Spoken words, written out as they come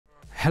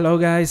Hello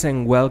guys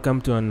and welcome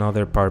to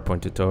another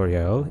PowerPoint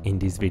tutorial. In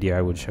this video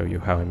I will show you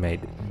how I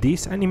made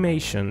these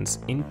animations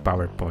in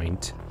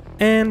PowerPoint.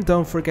 And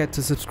don't forget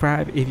to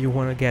subscribe if you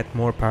want to get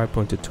more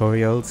PowerPoint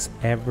tutorials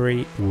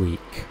every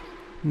week.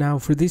 Now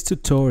for this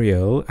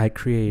tutorial I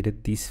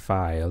created this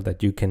file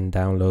that you can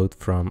download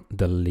from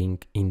the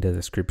link in the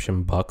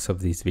description box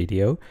of this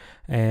video,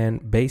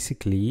 and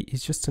basically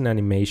it's just an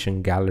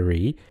animation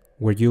gallery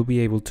where you'll be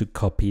able to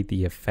copy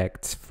the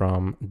effects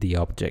from the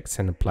objects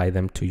and apply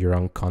them to your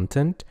own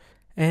content.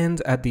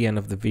 And at the end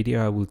of the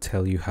video, I will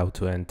tell you how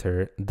to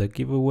enter the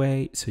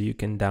giveaway so you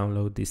can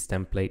download this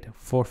template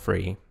for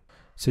free.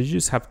 So you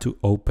just have to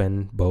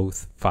open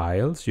both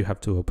files. You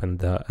have to open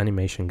the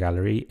animation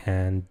gallery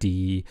and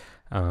the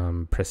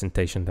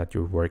presentation that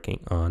you're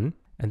working on.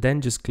 And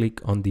then just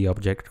click on the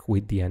object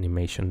with the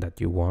animation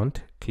that you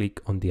want. Click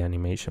on the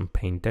animation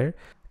painter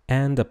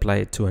and apply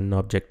it to an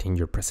object in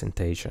your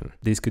presentation.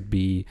 This could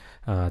be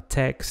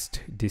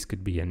text, this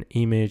could be an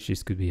image,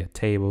 this could be a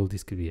table,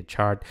 this could be a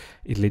chart.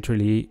 It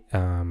literally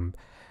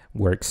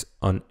works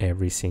on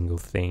every single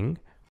thing.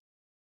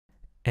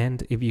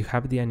 And if you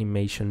have the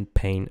animation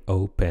pane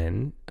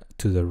open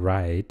to the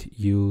right,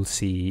 you'll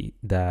see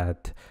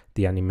that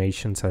the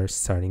animations are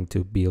starting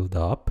to build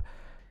up.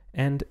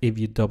 And if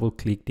you double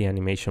click the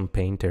animation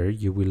painter,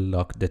 you will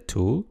lock the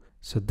tool.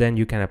 So then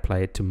you can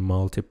apply it to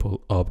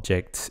multiple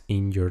objects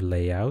in your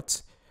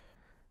layouts.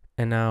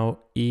 And now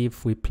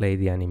if we play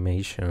the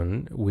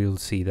animation, we'll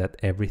see that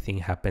everything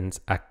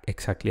happens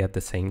exactly at the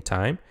same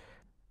time.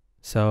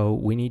 So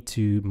we need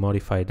to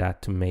modify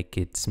that to make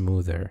it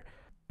smoother.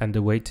 And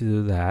the way to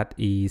do that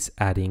is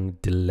adding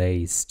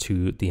delays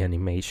to the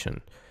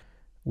animation.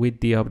 With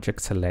the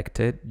object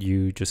selected,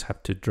 you just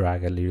have to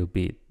drag a little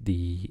bit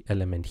the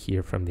element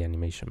here from the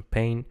animation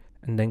pane,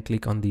 and then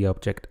click on the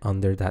object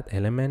under that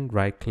element,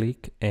 right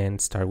click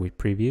and start with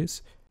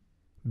previews,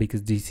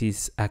 because this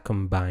is a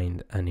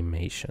combined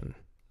animation.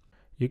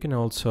 You can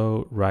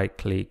also right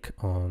click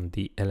on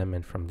the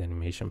element from the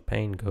animation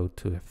pane, go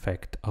to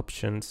effect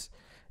options,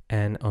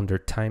 and under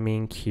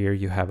timing here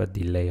you have a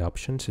delay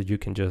option, so you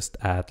can just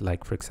add,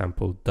 like for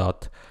example,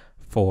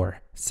 0.4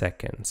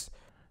 seconds.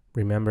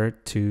 Remember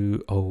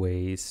to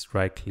always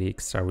right click,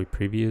 start with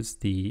previews,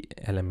 the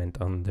element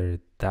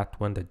under that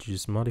one that you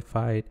just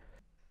modified.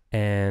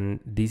 And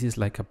this is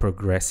like a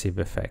progressive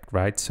effect,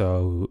 right?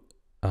 So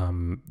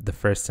the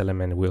first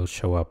element will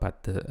show up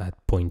at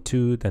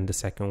 0.2, then the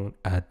second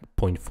at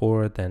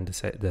 0.4, then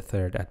the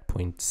third at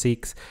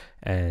 0.6,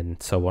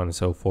 and so on and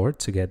so forth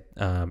to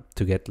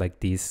get like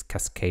this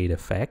cascade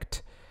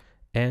effect.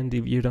 And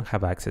if you don't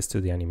have access to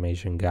the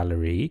animation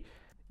gallery,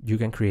 you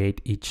can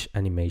create each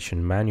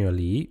animation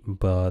manually,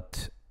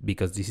 but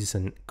because this is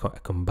a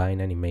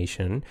combined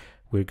animation,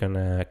 we're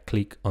gonna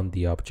click on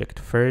the object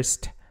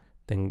first,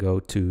 then go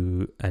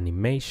to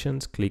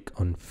animations, click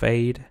on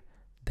fade,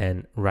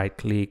 then right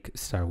click,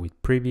 start with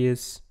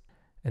previous,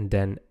 and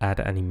then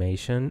add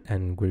animation,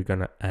 and we're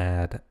gonna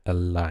add a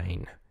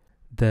line.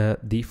 The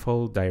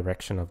default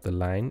direction of the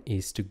line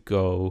is to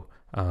go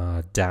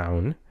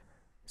down.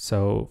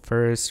 So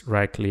first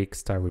right click,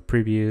 start with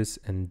previous,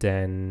 and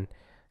then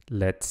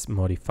let's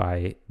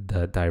modify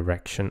the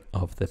direction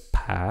of the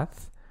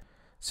path.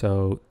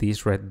 So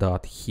this red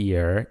dot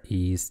here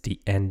is the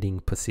ending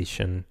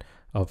position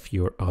of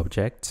your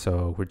object,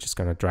 so we're just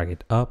gonna drag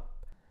it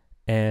up,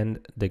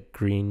 and the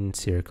green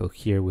circle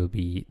here will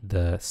be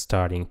the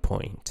starting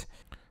point.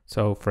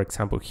 So for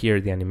example here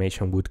the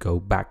animation would go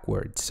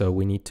backwards, so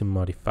we need to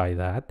modify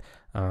that.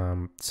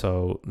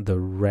 So the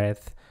red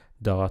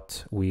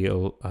dot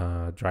will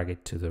drag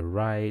it to the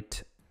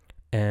right,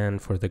 and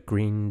for the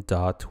green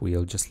dot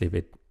we'll just leave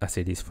it as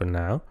it is for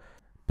now.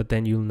 But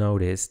then you'll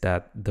notice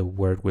that the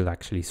word will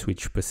actually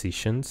switch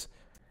positions.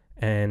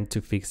 And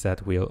to fix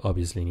that, we'll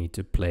obviously need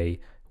to play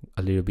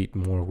a little bit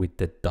more with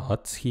the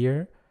dots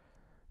here.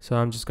 So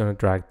I'm just going to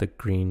drag the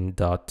green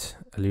dot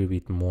a little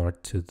bit more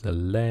to the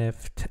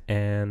left,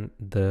 and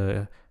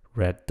the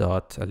red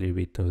dot a little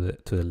bit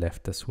to the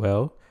left as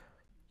well,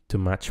 to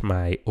match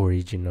my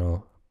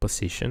original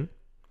position.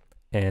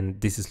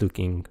 And this is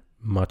looking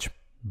much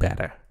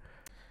better.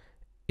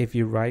 If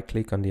you right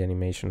click on the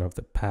animation of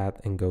the path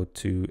and go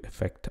to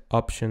effect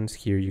options,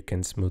 here you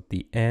can smooth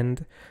the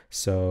end.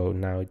 So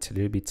now it's a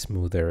little bit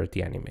smoother,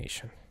 the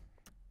animation.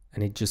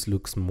 And it just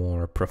looks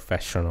more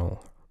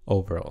professional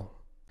overall.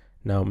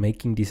 Now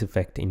making this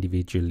effect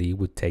individually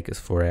would take us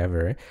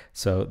forever.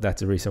 So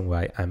that's the reason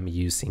why I'm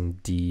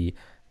using the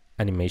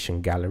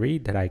animation gallery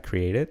that I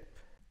created.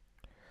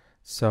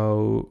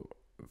 So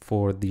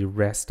for the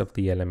rest of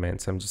the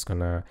elements, I'm just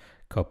gonna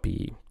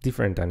copy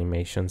different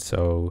animations.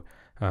 So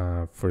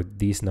for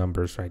these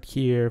numbers right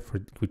here,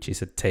 which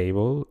is a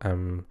table,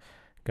 I'm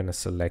gonna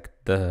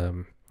select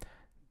the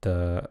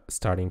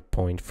starting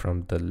point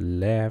from the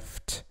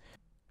left,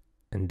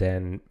 and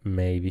then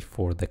maybe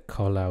for the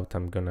call out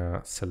I'm gonna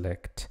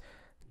select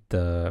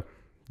the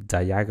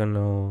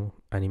diagonal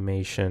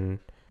animation,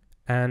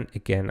 and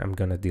again I'm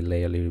gonna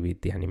delay a little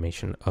bit the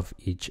animation of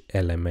each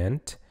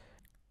element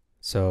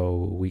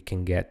so we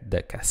can get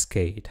the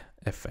cascade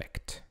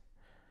effect.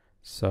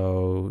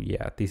 So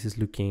yeah, this is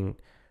looking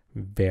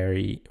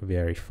very,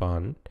 very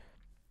fun.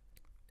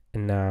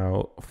 And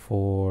now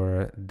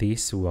for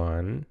this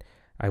one,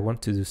 I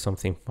want to do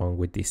something fun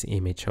with this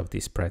image of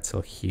this pretzel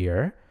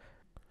here.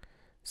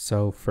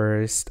 So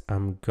first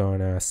I'm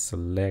gonna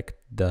select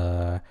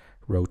the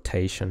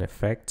rotation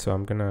effect. So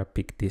I'm gonna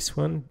pick this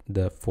one,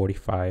 the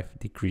 45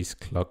 degrees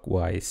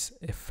clockwise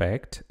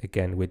effect.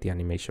 Again, with the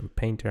animation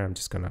painter, I'm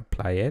just gonna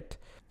apply it.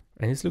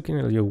 And it's looking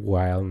a little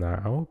wild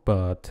now,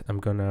 but I'm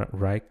gonna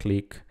right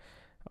click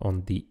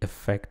on the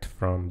effect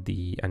from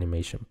the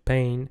animation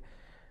pane,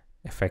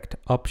 effect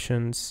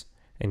options,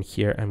 and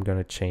here I'm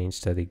gonna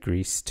change the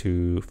degrees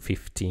to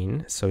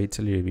 15, so it's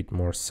a little bit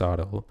more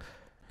subtle.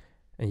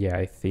 And yeah,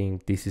 I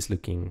think this is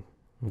looking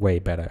way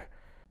better.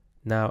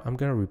 Now I'm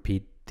gonna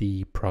repeat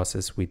the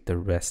process with the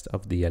rest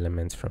of the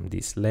elements from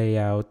this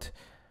layout.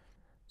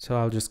 So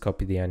I'll just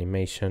copy the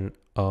animation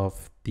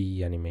of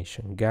the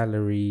animation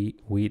gallery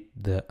with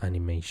the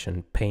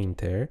animation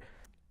painter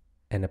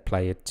and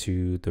apply it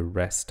to the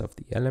rest of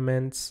the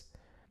elements.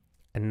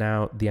 And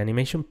now the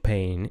animation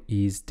pane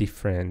is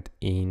different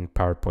in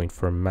PowerPoint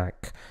for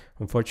Mac.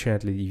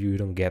 Unfortunately, you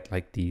don't get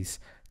like this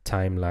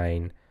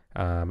timeline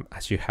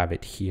as you have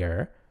it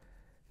here.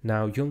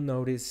 Now you'll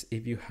notice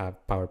if you have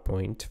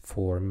PowerPoint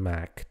for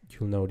Mac,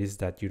 you'll notice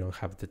that you don't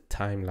have the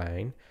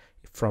timeline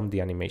from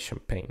the animation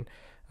pane.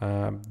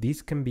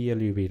 This can be a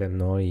little bit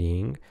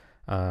annoying,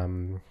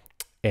 and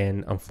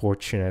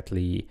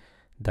unfortunately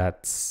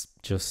that's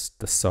just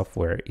the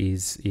software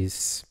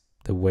is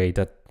the way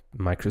that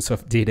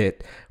Microsoft did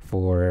it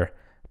for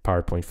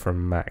PowerPoint for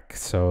Mac.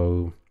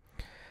 So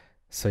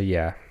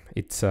yeah,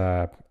 it's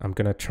I'm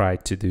gonna try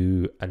to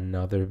do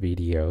another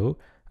video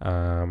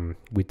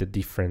with the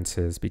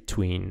differences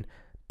between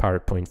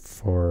PowerPoint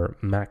for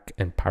Mac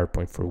and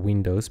PowerPoint for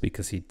Windows,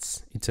 because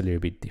it's a little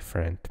bit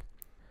different.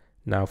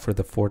 Now for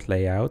the fourth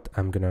layout,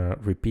 I'm gonna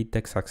repeat the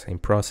exact same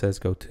process,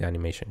 go to the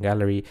animation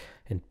gallery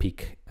and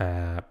pick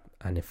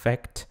an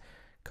effect,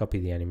 copy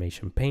the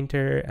animation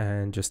painter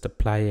and just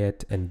apply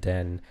it, and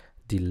then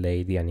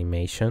delay the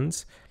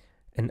animations.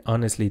 And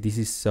honestly, this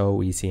is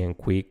so easy and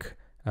quick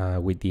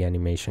with the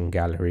animation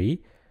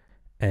gallery.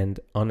 And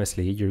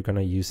honestly, you're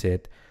gonna use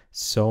it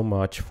so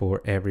much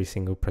for every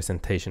single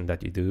presentation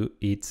that you do.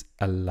 It's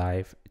a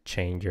life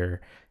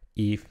changer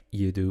if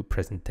you do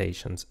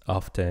presentations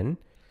often.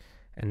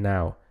 And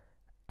now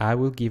I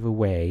will give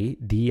away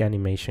the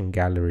animation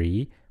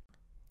gallery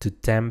to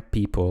 10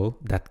 people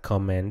that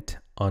comment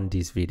on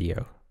this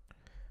video.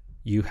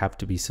 You have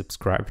to be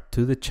subscribed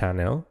to the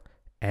channel,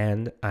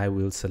 and I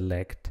will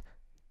select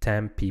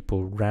 10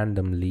 people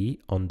randomly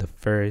on the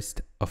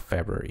 1st of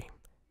February.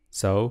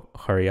 So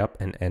hurry up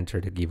and enter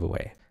the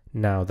giveaway.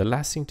 Now the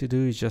last thing to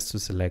do is just to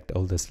select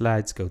all the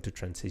slides, go to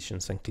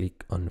transitions and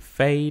click on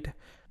fade.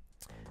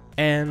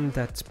 And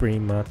that's pretty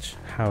much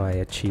how I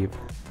achieve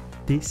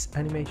these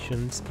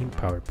animations in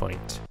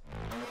PowerPoint.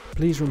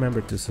 Please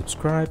remember to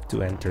subscribe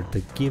to enter the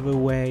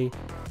giveaway,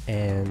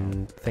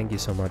 and thank you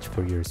so much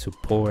for your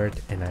support,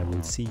 and I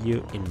will see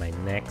you in my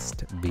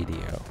next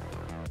video.